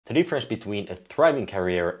The difference between a thriving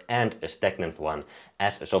career and a stagnant one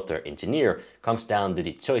as a software engineer comes down to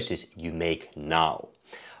the choices you make now.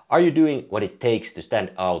 Are you doing what it takes to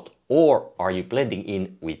stand out, or are you blending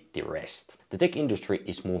in with the rest? The tech industry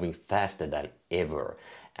is moving faster than ever,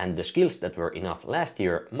 and the skills that were enough last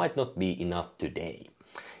year might not be enough today.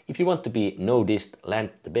 If you want to be noticed, land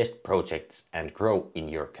the best projects, and grow in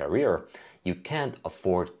your career, you can't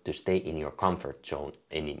afford to stay in your comfort zone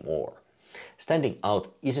anymore. Standing out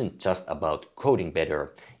isn't just about coding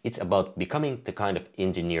better, it's about becoming the kind of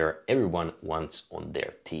engineer everyone wants on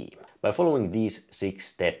their team. By following these 6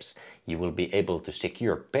 steps, you will be able to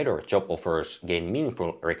secure better job offers, gain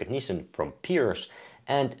meaningful recognition from peers,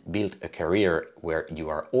 and build a career where you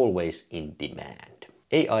are always in demand.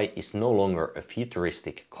 AI is no longer a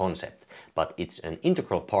futuristic concept, but it's an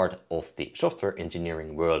integral part of the software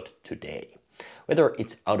engineering world today. Whether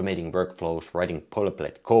it's automating workflows, writing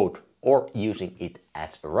boilerplate code, or using it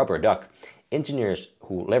as a rubber duck, engineers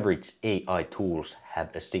who leverage AI tools have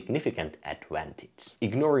a significant advantage.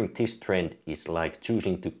 Ignoring this trend is like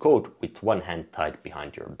choosing to code with one hand tied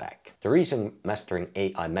behind your back. The reason mastering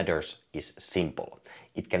AI matters is simple.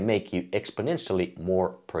 It can make you exponentially more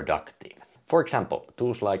productive. For example,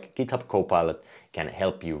 tools like GitHub Copilot can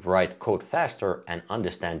help you write code faster and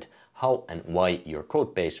understand how and why your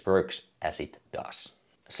code base works as it does.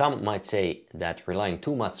 Some might say that relying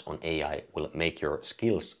too much on AI will make your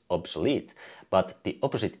skills obsolete, but the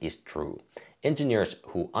opposite is true. Engineers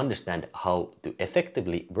who understand how to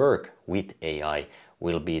effectively work with AI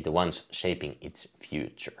will be the ones shaping its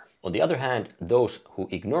future. On the other hand, those who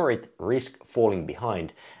ignore it risk falling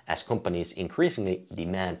behind as companies increasingly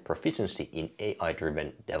demand proficiency in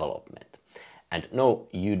AI-driven development. And no,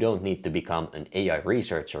 you don't need to become an AI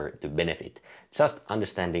researcher to benefit. Just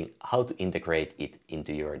understanding how to integrate it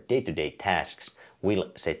into your day-to-day tasks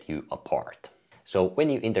will set you apart. So when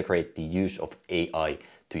you integrate the use of AI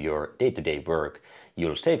to your day-to-day work,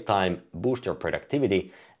 you'll save time, boost your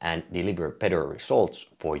productivity, and deliver better results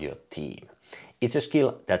for your team. It's a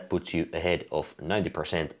skill that puts you ahead of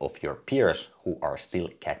 90% of your peers who are still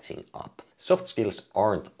catching up. Soft skills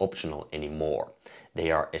aren't optional anymore. They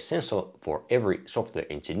are essential for every software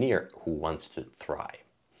engineer who wants to thrive.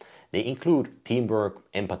 They include teamwork,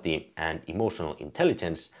 empathy, and emotional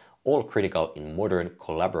intelligence, all critical in modern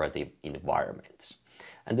collaborative environments.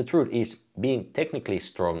 And the truth is, being technically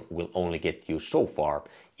strong will only get you so far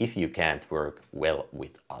if you can't work well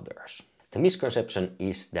with others. The misconception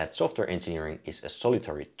is that software engineering is a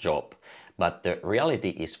solitary job, but the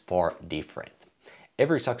reality is far different.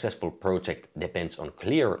 Every successful project depends on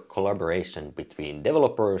clear collaboration between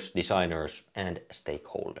developers, designers, and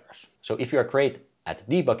stakeholders. So if you are great at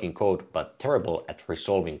debugging code but terrible at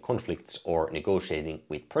resolving conflicts or negotiating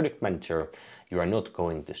with product manager, you are not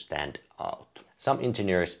going to stand out. Some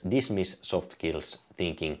engineers dismiss soft skills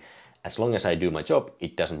thinking, as long as I do my job,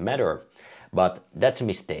 it doesn't matter. But that's a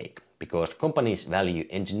mistake, because companies value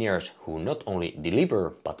engineers who not only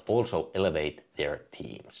deliver but also elevate their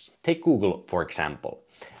teams. Take Google, for example.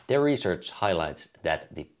 Their research highlights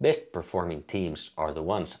that the best performing teams are the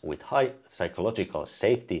ones with high psychological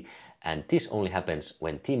safety, and this only happens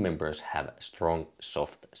when team members have strong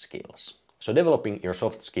soft skills. So developing your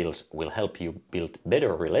soft skills will help you build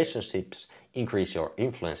better relationships, increase your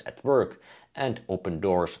influence at work, and open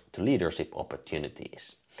doors to leadership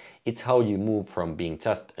opportunities. It's how you move from being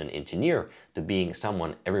just an engineer to being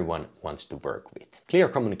someone everyone wants to work with. Clear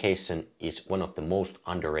communication is one of the most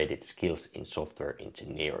underrated skills in software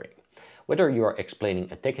engineering. Whether you are explaining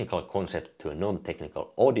a technical concept to a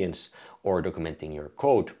non-technical audience or documenting your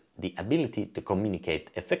code, the ability to communicate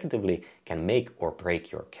effectively can make or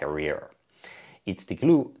break your career. It's the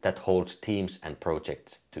glue that holds teams and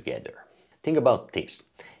projects together. Think about this.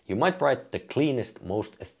 You might write the cleanest,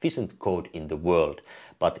 most efficient code in the world,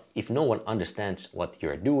 but if no one understands what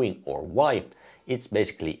you're doing or why, it's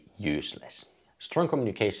basically useless. Strong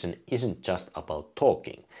communication isn't just about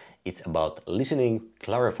talking. It's about listening,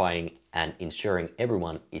 clarifying, and ensuring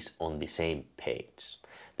everyone is on the same page.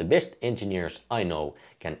 The best engineers I know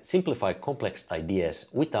can simplify complex ideas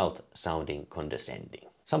without sounding condescending.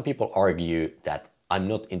 Some people argue that I'm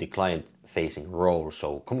not in the client-facing role,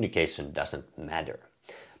 so communication doesn't matter.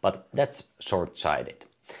 But that's short-sighted.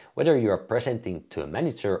 Whether you are presenting to a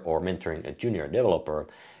manager or mentoring a junior developer,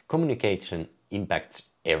 communication impacts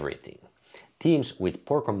everything. Teams with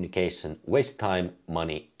poor communication waste time,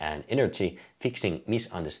 money, and energy fixing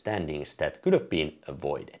misunderstandings that could have been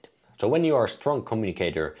avoided. So when you are a strong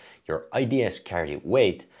communicator, your ideas carry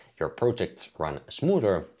weight, your projects run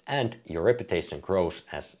smoother, and your reputation grows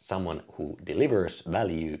as someone who delivers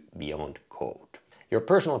value beyond code. Your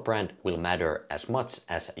personal brand will matter as much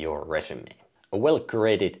as your resume. A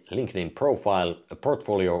well-curated LinkedIn profile, a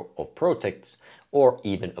portfolio of projects, or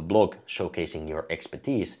even a blog showcasing your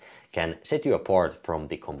expertise can set you apart from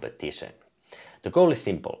the competition. The goal is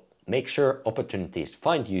simple. Make sure opportunities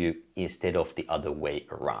find you instead of the other way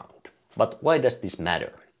around. But why does this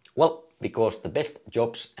matter? Well, because the best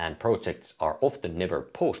jobs and projects are often never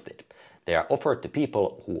posted. They are offered to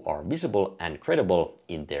people who are visible and credible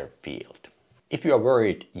in their field. If you are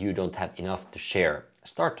worried you don't have enough to share,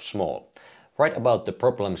 start small. Write about the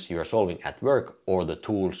problems you are solving at work or the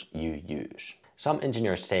tools you use. Some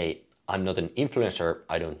engineers say, I'm not an influencer,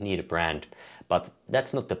 I don't need a brand, but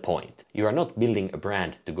that's not the point. You are not building a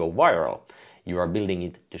brand to go viral. You are building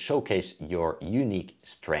it to showcase your unique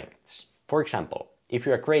strengths. For example, if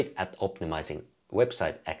you are great at optimizing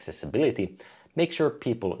website accessibility, make sure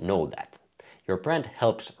people know that. Your brand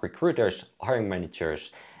helps recruiters, hiring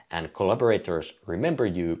managers, and collaborators remember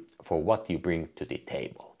you for what you bring to the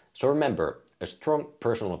table. So remember, a strong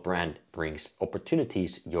personal brand brings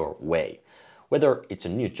opportunities your way, whether it's a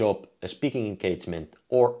new job, a speaking engagement,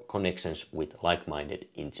 or connections with like-minded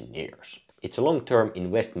engineers. It's a long-term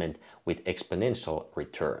investment with exponential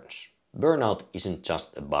returns. Burnout isn't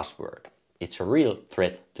just a buzzword. It's a real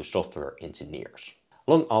threat to software engineers.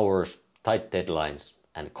 Long hours, tight deadlines,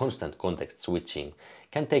 and constant context switching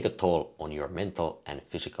can take a toll on your mental and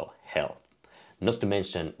physical health. Not to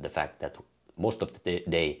mention the fact that most of the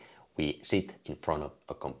day we sit in front of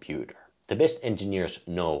a computer. The best engineers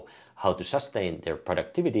know how to sustain their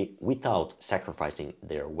productivity without sacrificing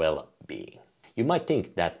their well-being. You might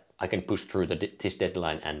think that I can push through this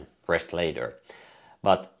deadline and rest later.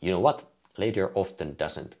 But you know what? Later often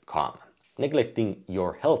doesn't come. Neglecting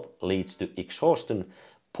your health leads to exhaustion,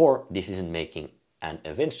 poor decision-making, and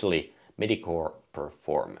eventually mediocre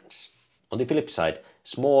performance. On the flip side,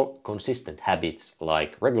 small, consistent habits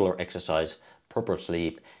like regular exercise, proper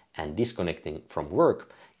sleep, and disconnecting from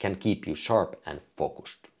work can keep you sharp and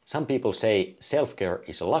focused. Some people say self-care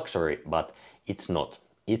is a luxury, but it's not.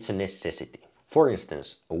 It's a necessity. For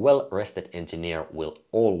instance, a well-rested engineer will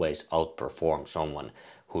always outperform someone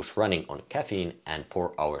who's running on caffeine and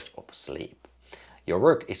 4 hours of sleep. Your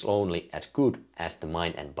work is only as good as the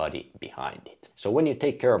mind and body behind it. So when you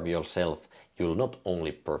take care of yourself, you'll not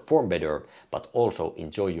only perform better, but also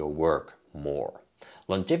enjoy your work more.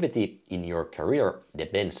 Longevity in your career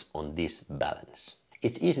depends on this balance.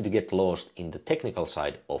 It's easy to get lost in the technical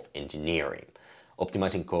side of engineering,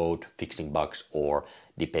 optimizing code, fixing bugs, or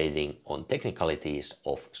debating on technicalities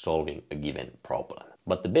of solving a given problem.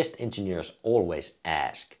 But the best engineers always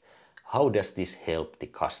ask, how does this help the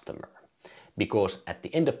customer? Because at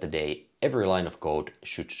the end of the day, every line of code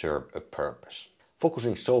should serve a purpose.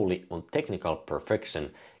 Focusing solely on technical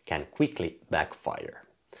perfection can quickly backfire.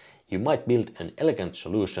 You might build an elegant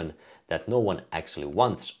solution that no one actually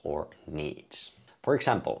wants or needs. For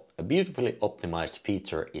example, a beautifully optimized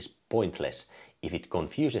feature is pointless if it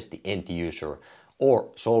confuses the end user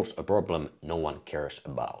or solves a problem no one cares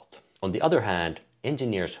about. On the other hand,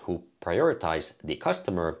 engineers who prioritize the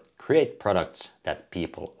customer create products that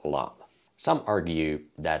people love. Some argue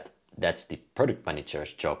that that's the product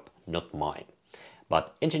manager's job, not mine.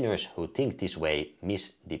 But engineers who think this way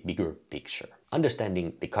miss the bigger picture.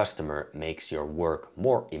 Understanding the customer makes your work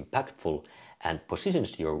more impactful and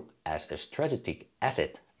positions you as a strategic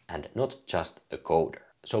asset and not just a coder.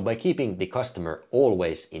 So by keeping the customer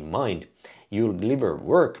always in mind, you'll deliver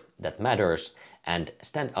work that matters and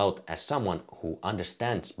stand out as someone who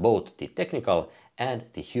understands both the technical and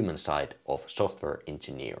the human side of software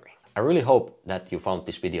engineering. I really hope that you found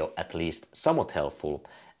this video at least somewhat helpful,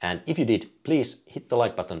 and if you did, please hit the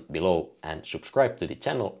like button below and subscribe to the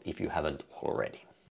channel if you haven't already.